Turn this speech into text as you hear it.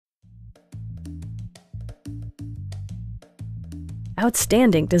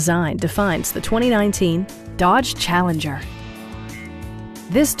Outstanding design defines the 2019 Dodge Challenger.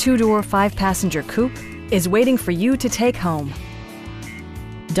 This two-door, five-passenger coupe is waiting for you to take home.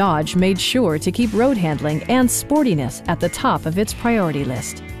 Dodge made sure to keep road handling and sportiness at the top of its priority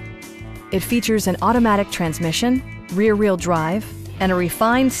list. It features an automatic transmission, rear-wheel drive, and a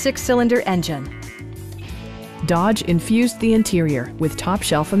refined six-cylinder engine. Dodge infused the interior with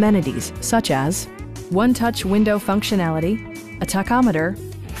top-shelf amenities such as one-touch window functionality, a tachometer,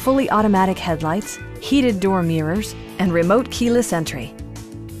 fully automatic headlights, heated door mirrors, and remote keyless entry.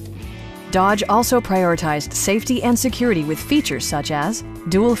 Dodge also prioritized safety and security with features such as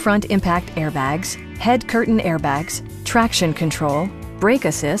dual front impact airbags, head curtain airbags, traction control, brake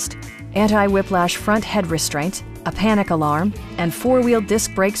assist, anti-whiplash front head restraints, a panic alarm, and four-wheel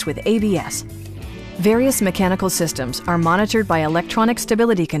disc brakes with ABS. Various mechanical systems are monitored by electronic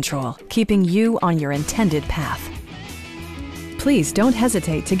stability control, keeping you on your intended path. Please don't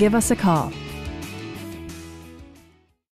hesitate to give us a call.